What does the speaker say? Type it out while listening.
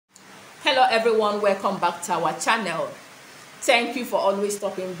Hello everyone, welcome back to our channel. Thank you for always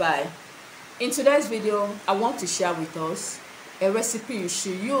stopping by. In today's video, I want to share with us a recipe you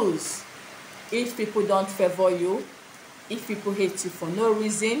should use if people don't favor you, if people hate you for no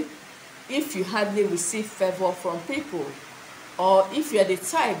reason, if you hardly receive favor from people, or if you're the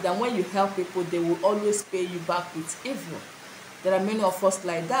type that when you help people, they will always pay you back with evil. There are many of us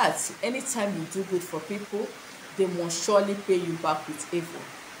like that. Anytime you do good for people, they must surely pay you back with evil.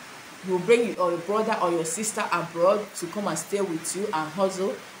 You will bring your brother or your sister abroad to come and stay with you and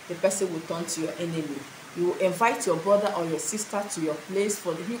hustle, the person will turn to your enemy. You will invite your brother or your sister to your place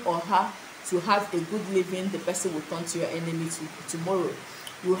for him or her to have a good living, the person will turn to your enemy tomorrow.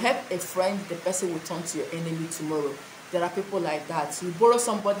 You help a friend, the person will turn to your enemy tomorrow. There are people like that. You borrow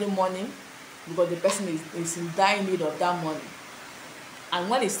somebody money because the person is in dire need of that money. And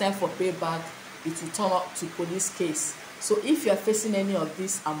when it's time for payback, it will turn up to police case. So if you are facing any of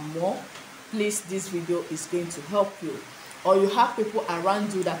this and more, please, this video is going to help you. Or you have people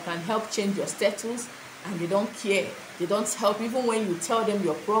around you that can help change your status and they don't care. They don't help. Even when you tell them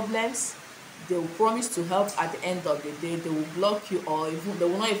your problems, they will promise to help. At the end of the day, they will block you or even they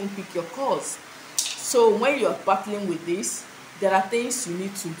will not even pick your calls. So when you are battling with this, there are things you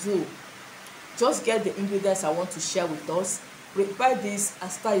need to do. Just get the ingredients I want to share with us. Prepare this and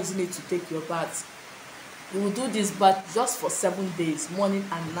start using it to take your bath. You will do this bath just for 7 days, morning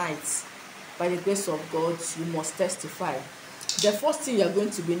and night. By the grace of God, you must testify. The first thing you are going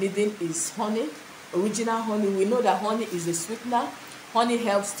to be needing is honey, original honey. We know that honey is a sweetener. Honey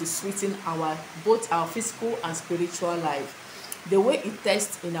helps to sweeten both our physical and spiritual life. The way it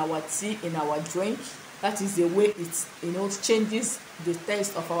tastes in our tea, in our drink, that is the way it changes the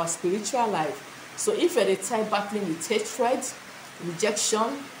taste of our spiritual life. So if you're the type battling with hatred,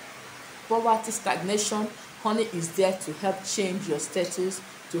 rejection, poverty, stagnation, honey is there to help change your status,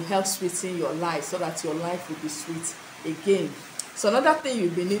 to help sweeten your life so that your life will be sweet again. So another thing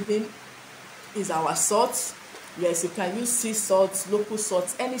you'll be needing is our salt. Yes, you can use sea salt, local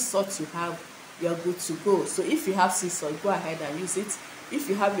salt, any salt you have, you're good to go. So if you have sea salt, go ahead and use it. If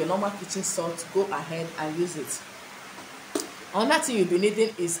you have your normal kitchen salt, go ahead and use it. Another thing you'll be needing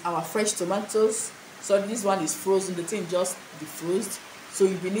is our fresh tomatoes. So this one is frozen, the thing just defrosted. So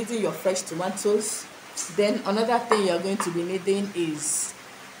you'll be needing your fresh tomatoes. Then another thing you're going to be needing is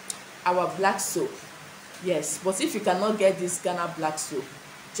our black soap. Yes, but if you cannot get this Ghana black soap,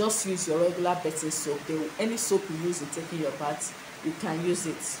 just use your regular bathing soap. Any soap you use in taking your bath, you can use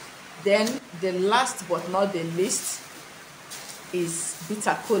it. Then the last but not the least is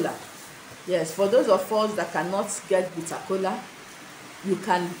bitter kola. Yes, for those of us that cannot get bitter kola, you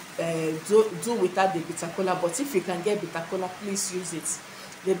can do without the bitter kola, but if you can get bitter kola, please use it.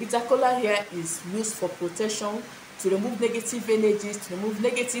 The bitter kola here is used for protection, to remove negative energies, to remove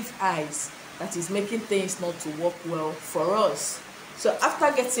negative eyes that is making things not to work well for us. So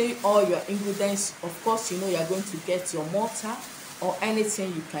after getting all your ingredients, of course, you are going to get your mortar or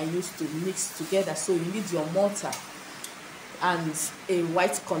anything you can use to mix together. So you need your mortar and a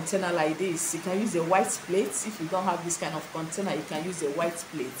white container like this. You can use a white plate. If you don't have this kind of container, you can use a white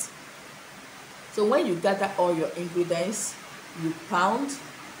plate. So when you gather all your ingredients, you pound.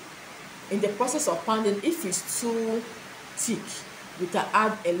 In the process of pounding, if it's too thick, you can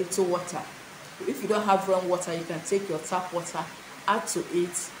add a little water. If you don't have warm water, you can take your tap water, add to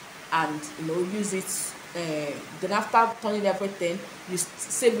it, and use it. Then after turning everything, you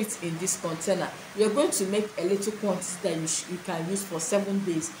save it in this container. You're going to make a little quantity that you can use for 7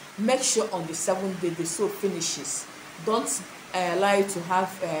 days. Make sure on the 7th day the soap finishes. Don't allow it to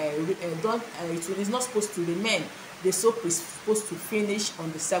have it is not supposed to remain. The soap is supposed to finish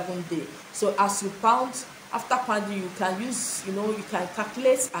on the 7th day. So as you pound, after pounding, you can use, you can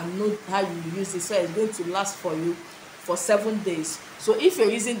calculate and know how you use it. So it's going to last for you for 7 days. So if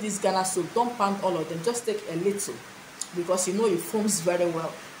you're using this Ghana soap, don't pound all of them. Just take a little, because it foams very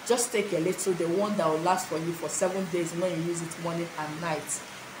well. Just take a little, the one that will last for you for 7 days when you use it morning and night.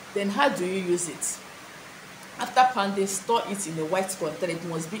 Then how do you use it? After pounding, store it in a white container. It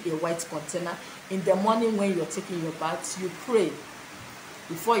must be a white container. In the morning when you're taking your bath, you pray.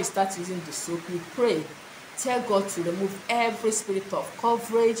 Before you start using the soap, you pray. Tell God to remove every spirit of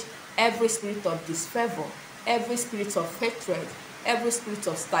coverage, every spirit of disfavor, every spirit of hatred, every spirit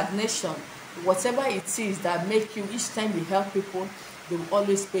of stagnation. Whatever it is that make you, each time you help people, they will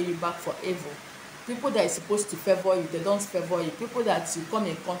always pay you back for evil. People that are supposed to favor you, they don't favor you. People that you come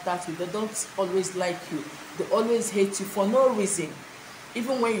in contact with, they don't always like you. They always hate you for no reason.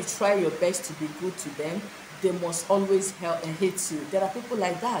 Even when you try your best to be good to them, they must always hate you. There are people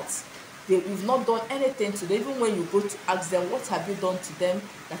like that. You've not done anything to them. Even when you go to ask them, what have you done to them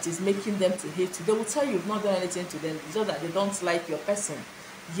that is making them to hate you, they will tell you you've not done anything to them. It's just that they don't like your person.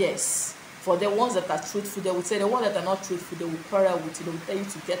 Yes, for the ones that are truthful, they will say. The ones that are not truthful, they will quarrel with you. They will tell you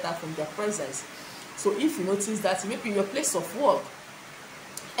to get out from their presence. So if you notice that, maybe in your place of work,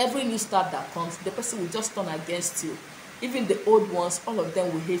 every new staff that comes, the person will just turn against you. Even the old ones, all of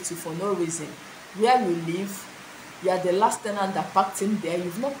them will hate you for no reason. Where you live, you are the last tenant that packed in there.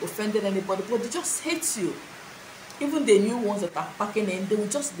 You've not offended anybody, but they just hate you. Even the new ones that are packing in, they will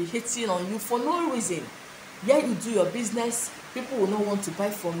just be hating on you for no reason. Where you do your business, people will not want to buy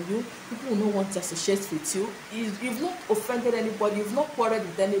from you. People will not want to associate with you. You've not offended anybody. You've not quarreled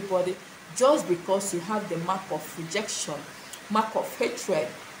with anybody. Just because you have the mark of rejection, mark of hatred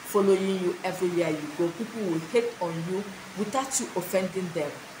following you everywhere you go. People will hate on you without you offending them.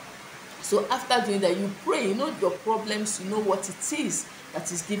 So after doing that, you pray. You know your problems. You know what it is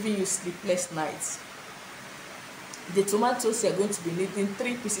that is giving you sleepless nights. The tomatoes, you're going to be needing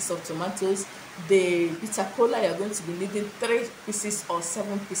 3 pieces of tomatoes. The bitter cola, you're going to be needing 3 pieces or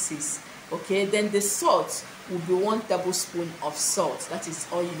 7 pieces. Okay, then the salt will be 1 tablespoon of salt. That is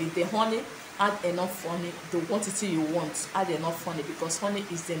all you need. The honey, add enough honey. The quantity you want, add enough honey, because honey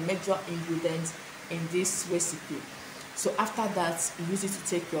is the major ingredient in this recipe. So after that, you use it to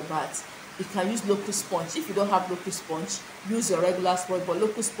take your bath. You can use local sponge. If you don't have local sponge, use your regular sponge, but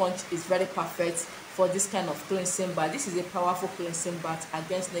local sponge is very perfect for this kind of cleansing bath. This is a powerful cleansing bath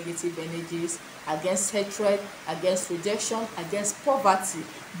against negative energies, against hatred, against rejection, against poverty.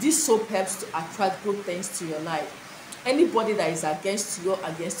 This soap helps to attract good things to your life. Anybody that is against you,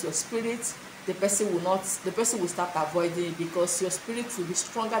 against your spirit, the person will start avoiding you, because your spirit will be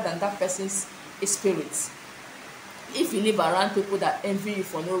stronger than that person's spirit. If you live around people that envy you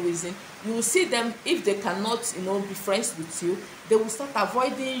for no reason, you will see them. If they cannot, be friends with you, they will start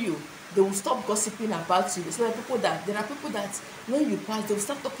avoiding you. They will stop gossiping about you. So there are people that when you pass, they will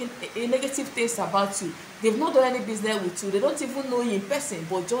start talking negative things about you. They've not done any business with you. They don't even know you in person,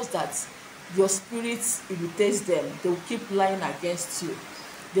 but just that your spirit irritates them. They will keep lying against you.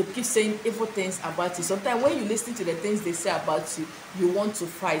 They keep saying evil things about you. Sometimes when you listen to the things they say about you, you want to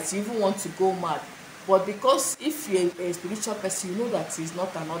fight. You even want to go mad. But because if you're a spiritual person, you know that it's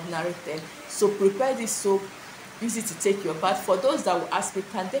not an ordinary thing. So prepare this soap, use it to take your bath. For those that will ask me,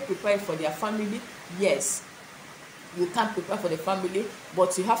 can they prepare it for their family? Yes, you can prepare for the family,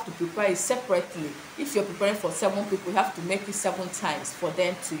 but you have to prepare it separately. If you're preparing for 7 people, you have to make it 7 times for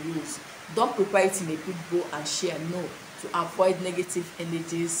them to use. Don't prepare it in a big bowl and share. No, to avoid negative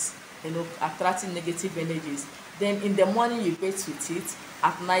energies, attracting negative energies. Then in the morning you bathe with it,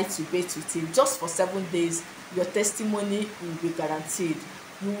 at night you bathe with it. Just for 7 days, your testimony will be guaranteed.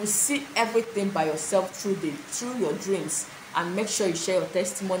 You will see everything by yourself through your dreams. And make sure you share your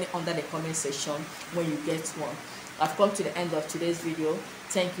testimony under the comment section when you get one. I've come to the end of today's video.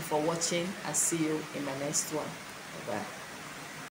 Thank you for watching, and see you in my next one. Bye bye.